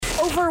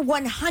Over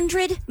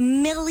 100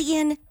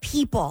 million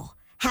people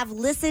have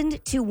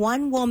listened to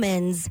one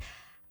woman's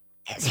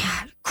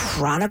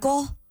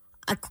chronicles,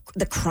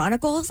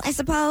 I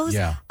suppose,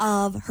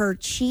 of her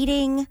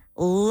cheating,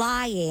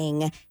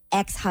 lying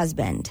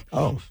ex-husband.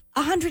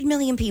 100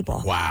 million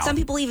people. Wow. Some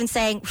people even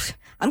saying,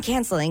 I'm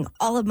canceling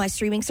all of my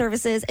streaming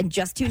services and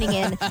just tuning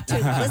in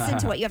to listen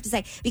to what you have to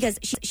say, because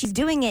she's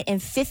doing it in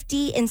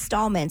 50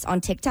 installments on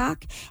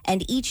TikTok,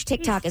 and each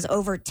TikTok is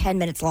over 10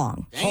 minutes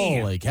long.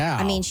 Damn. Holy cow.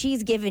 I mean,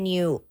 she's giving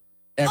you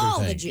everything. All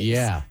the juice.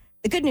 Yeah.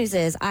 The good news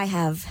is I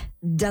have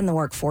done the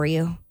work for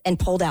you and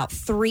pulled out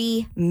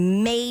 3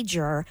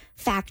 major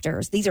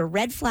factors. These are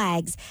red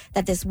flags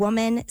that this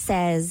woman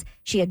says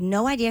she had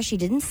no idea, she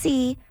didn't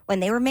see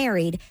when they were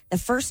married. The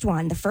first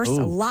one, the first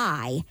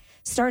lie,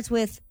 starts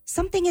with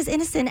something as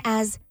innocent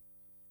as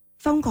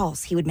phone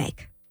calls he would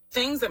make.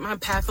 Things that my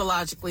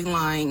pathologically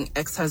lying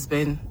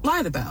ex-husband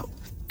lied about.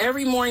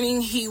 Every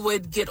morning he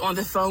would get on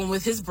the phone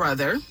with his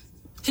brother.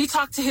 He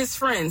talked to his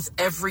friends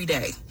every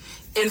day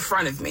in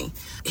front of me.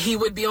 He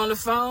would be on the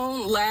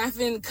phone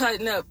laughing,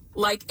 cutting up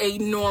like a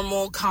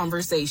normal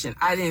conversation.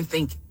 I didn't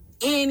think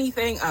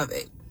anything of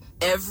it.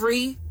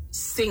 Every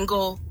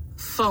single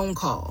phone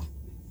call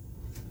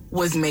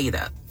was made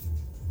up.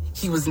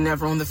 He was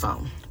never on the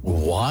phone.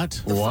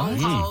 What? The phone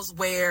calls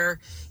where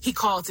he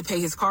called to pay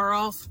his car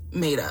off,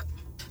 made up.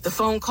 The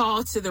phone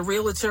call to the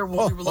realtor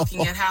when we were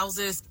looking at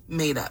houses,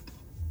 made up.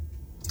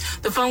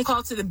 The phone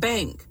call to the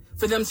bank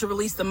for them to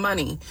release the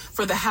money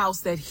for the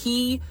house that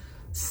he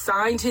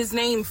signed his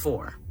name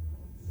for,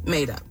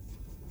 made up.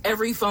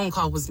 Every phone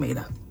call was made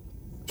up.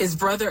 His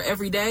brother,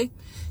 every day,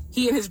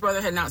 he and his brother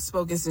had not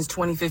spoken since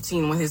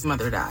 2015 when his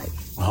mother died.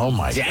 Oh,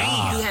 my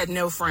God. He had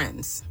no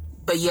friends.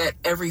 But yet,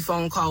 every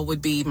phone call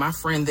would be, my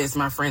friend this,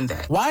 my friend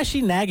that. Why is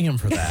she nagging him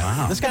for that?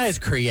 Wow. This guy is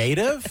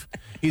creative.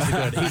 He's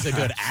a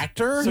good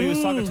actor. So he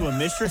was talking to a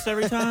mistress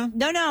every time?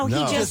 No, he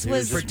just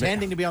was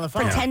pretending to be on the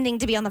phone. Pretending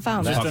to be on the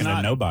phone. Just Talking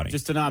to nobody.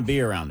 Just to not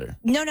be around her.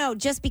 No,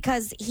 just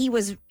because he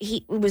was well,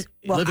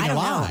 living I don't a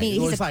lie. know. I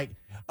mean, It was like,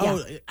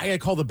 I got to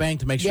call the bank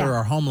to make sure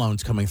our home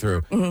loan's coming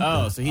through. Mm-hmm.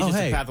 Oh, so he's just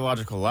hey. a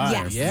pathological liar.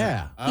 Yes.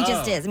 Yeah. He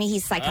just is. I mean,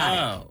 he's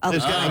psychotic.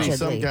 There's got to be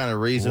some Allegedly. kind of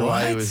reason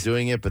why he What? was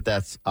doing it, but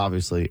that's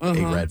obviously a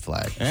red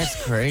flag.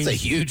 That's crazy. It's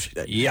a huge...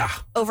 Yeah.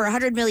 Over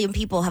 100 million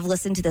people have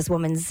listened to this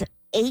woman's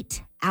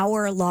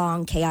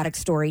 8-hour-long chaotic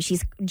story.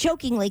 She's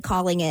jokingly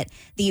calling it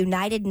the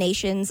United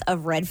Nations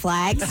of red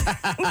flags.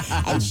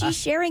 And she's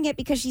sharing it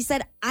because she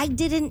said, I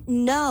didn't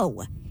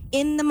know.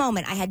 In the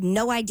moment, I had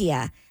no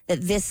idea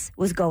that this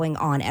was going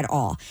on at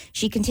all.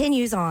 She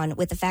continues on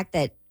with the fact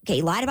that, okay,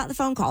 he lied about the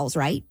phone calls,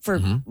 right? For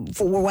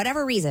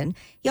whatever reason.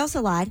 He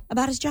also lied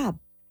about his job.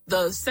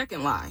 The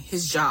second lie,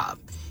 his job.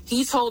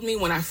 He told me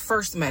when I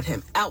first met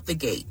him out the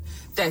gate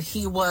that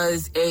he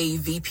was a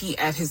VP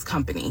at his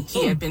company.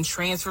 He had been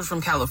transferred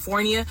from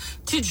California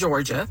to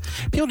Georgia.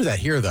 People do that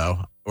here,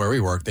 though, where we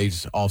work. They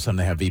just all of a sudden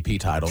they have VP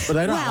titles, but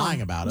they're not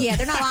lying about it. Yeah,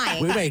 they're not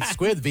lying. We made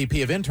Squid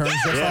VP of interns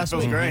just last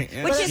week. Great.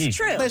 Yeah. Which is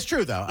true. That's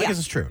true, though. I guess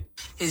it's true.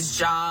 His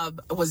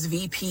job was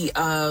VP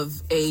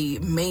of a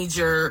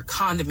major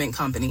condiment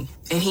company,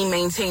 and he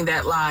maintained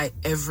that lie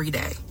every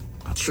day.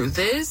 Truth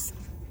is,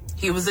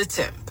 he was a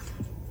temp.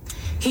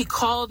 He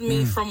called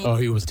me from Oh,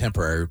 he was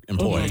temporary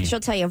employee. She'll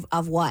tell you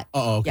of what.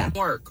 Oh, okay.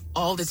 work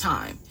all the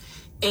time,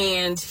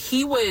 and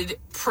he would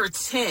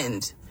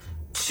pretend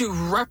to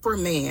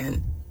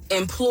reprimand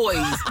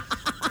employees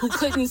who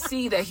couldn't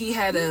see that he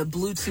had a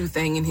Bluetooth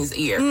thing in his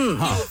ear. He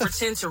would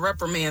pretend to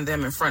reprimand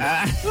them in front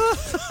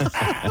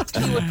of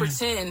me. He would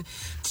pretend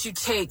to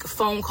take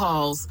phone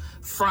calls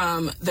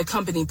from the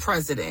company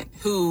president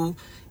who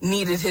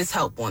needed his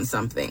help on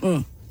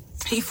something.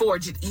 He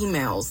forged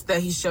emails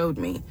that he showed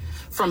me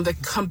from the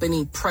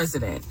company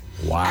president.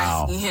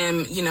 Wow. Asking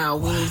him,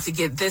 we need to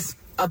get this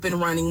up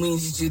and running. We need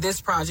to do this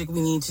project.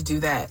 We need to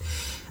do that.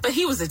 But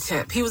he was a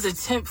temp. He was a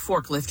temp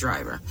forklift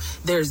driver.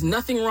 There's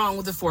nothing wrong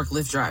with a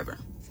forklift driver.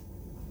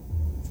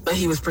 But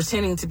he was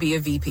pretending to be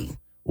a VP.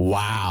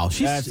 Wow.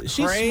 That's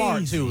She's crazy.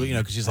 smart, too,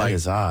 because she's That like...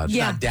 is odd. She's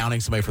not downing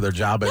somebody for their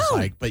job, but it's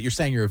like, but you're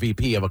saying you're a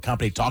VP of a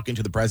company talking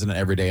to the president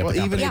every day of Well,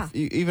 the company.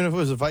 even if it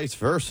was vice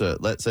versa,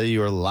 let's say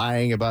you were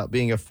lying about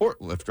being a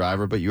forklift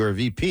driver, but you were a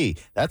VP,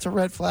 that's a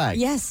red flag.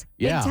 Yes,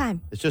 Yeah. big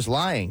time. It's just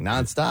lying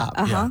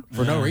nonstop.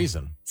 For no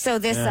reason. So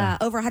this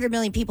over 100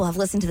 million people have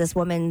listened to this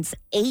woman's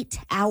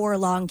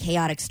 8-hour-long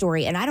chaotic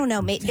story. And I don't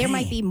know, there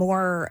might be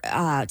more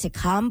to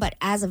come, but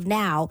as of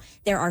now,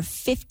 there are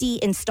 50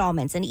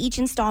 installments. And each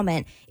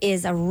installment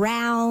is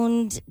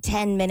around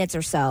 10 minutes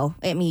or so.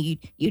 I mean,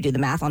 you do the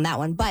math on that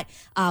one. But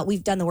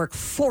we've done the work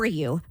for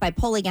you by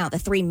pulling out the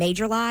 3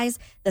 major lies.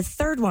 The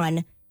third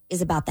one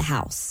is about the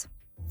house.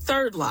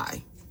 Third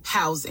lie,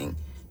 housing.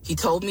 He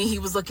told me he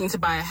was looking to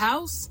buy a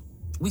house.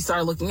 We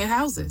started looking at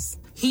houses.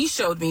 He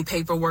showed me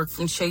paperwork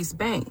from Chase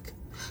Bank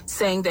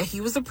saying that he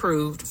was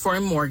approved for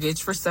a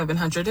mortgage for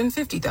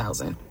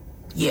 $750,000.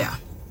 Yeah.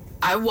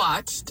 I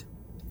watched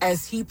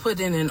as he put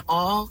in an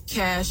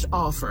all-cash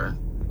offer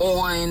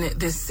on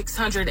this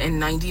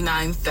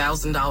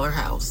 $699,000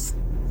 house.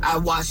 I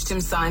watched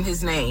him sign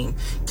his name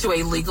to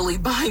a legally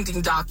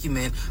binding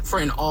document for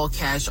an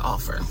all-cash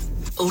offer.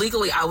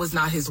 Legally, I was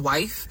not his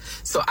wife,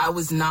 so I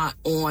was not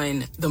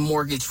on the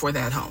mortgage for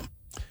that home.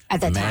 At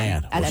that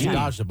Man, time. At well, that she time.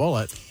 dodged a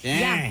bullet.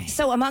 Yeah.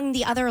 So among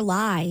the other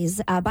lies,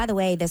 by the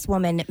way, this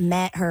woman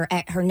met her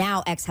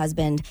now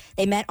ex-husband.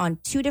 They met on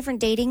 2 different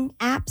dating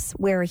apps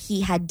where he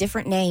had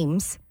different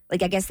names.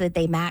 Like, I guess that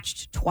they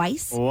matched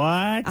twice.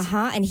 What?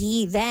 And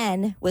he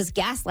then was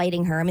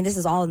gaslighting her. I mean, this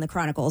is all in the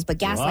Chronicles, but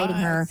gaslighting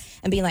her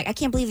and being like, I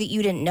can't believe that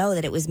you didn't know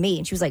that it was me.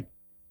 And she was like,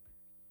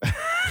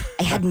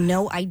 I had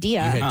no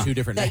idea. You had 2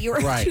 different That names. you were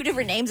right. 2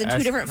 different names and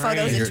That's 2 different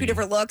photos and crazy. 2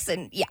 different looks.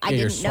 And I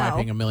You're didn't know.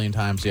 swiping a million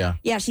times, yeah.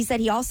 Yeah, she said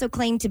he also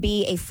claimed to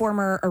be a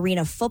former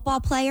arena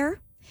football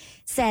player,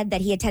 said that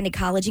he attended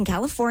college in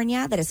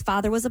California, that his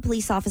father was a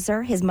police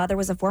officer, his mother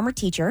was a former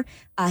teacher,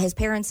 his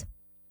parents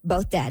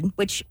both dead,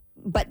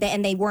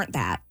 and they weren't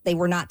that. They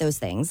were not those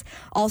things.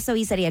 Also,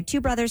 he said he had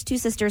 2 brothers, 2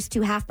 sisters,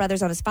 2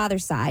 half-brothers on his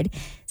father's side.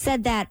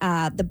 Said that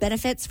the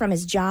benefits from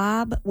his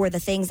job were the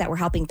things that were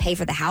helping pay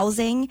for the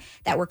housing,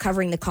 that were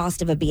covering the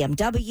cost of a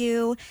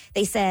BMW.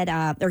 They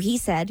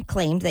said,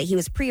 claimed that he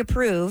was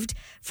pre-approved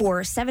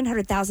for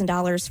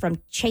 $700,000 from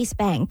Chase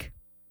Bank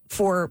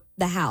for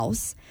the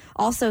house.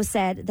 Also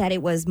said that it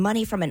was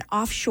money from an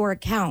offshore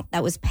account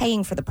that was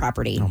paying for the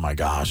property. Oh, my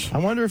gosh. I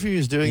wonder if he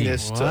was doing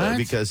this What?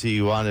 because he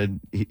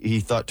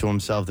thought to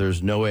himself,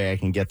 there's no way I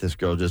can get this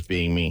girl just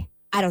being me.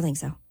 I don't think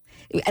so.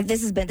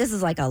 This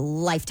is like a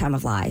lifetime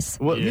of lies.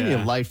 Well, maybe a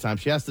Yeah. lifetime.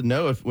 She has to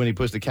know if when he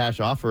puts the cash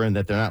offer in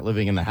that they're not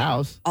living in the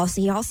house.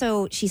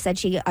 She said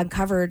she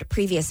uncovered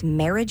previous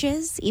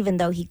marriages, even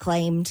though he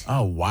claimed,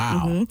 Oh,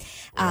 wow.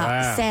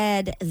 Wow.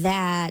 said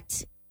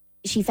that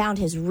she found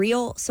his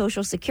real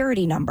social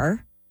security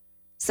number.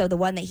 So the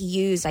one that he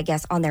used, I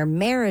guess, on their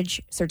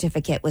marriage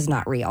certificate was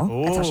not real.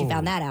 That's how she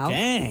found that out.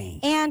 Dang.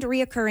 And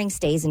reoccurring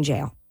stays in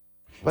jail.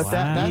 But Wow.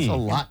 that's a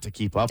lot to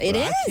keep up It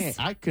with. is.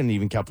 I couldn't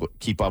even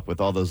keep up with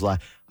all those lies.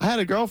 I had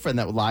a girlfriend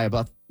that would lie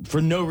about for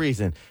no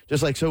reason.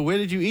 Just like, so where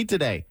did you eat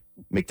today?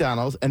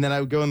 McDonald's. And then I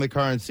would go in the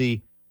car and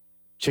see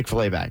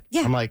Chick-fil-A bag.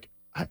 Yeah. I'm like,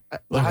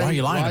 Why are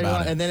you lying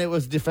about it? And then it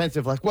was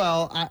defensive. Like,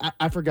 well,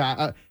 I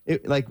forgot.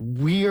 Like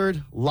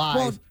weird lies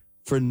Well,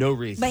 for no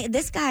reason. But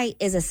this guy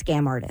is a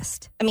scam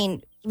artist. I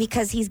mean,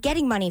 because he's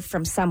getting money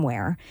from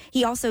somewhere.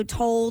 He also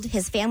told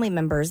his family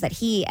members that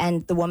he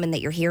and the woman that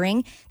you're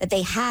hearing, that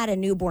they had a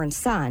newborn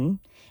son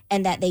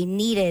and that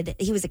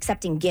he was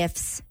accepting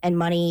gifts and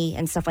money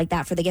and stuff like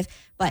that for the gift.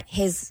 But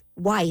his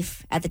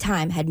wife at the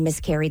time had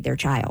miscarried their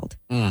child.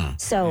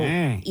 So,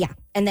 Dang. yeah.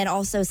 And then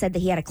also said that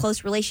he had a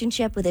close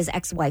relationship with his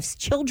ex-wife's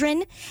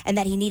children and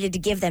that he needed to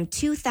give them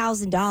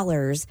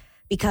 $2,000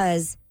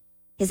 because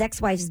his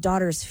ex-wife's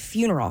daughter's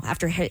funeral,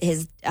 after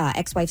his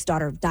ex-wife's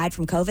daughter died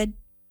from COVID,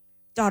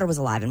 daughter was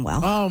alive and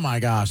well. Oh,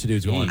 my gosh. The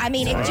dude's going. I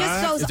mean, it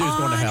just goes This dude's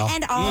going to on hell.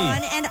 and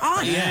on and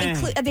on.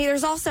 Yeah.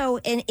 There's also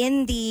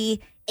in the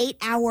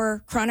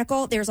 8-hour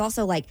Chronicle, there's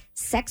also like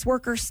sex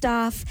worker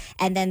stuff,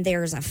 and then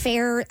there's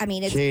affair. I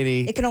mean,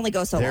 Katie, it can only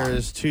go so long.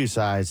 There's 2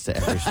 sides to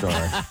every story.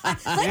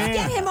 Let's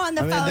get him on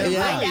the phone there and really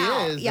find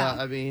out. is. Yeah.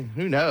 I mean,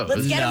 who knows?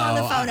 Let's get him on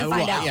the phone and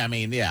find out. Yeah, I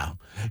mean, yeah.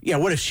 Yeah,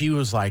 what if she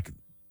was like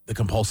the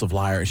compulsive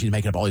liar and she's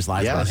making up all these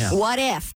lies about Yes. him? What if?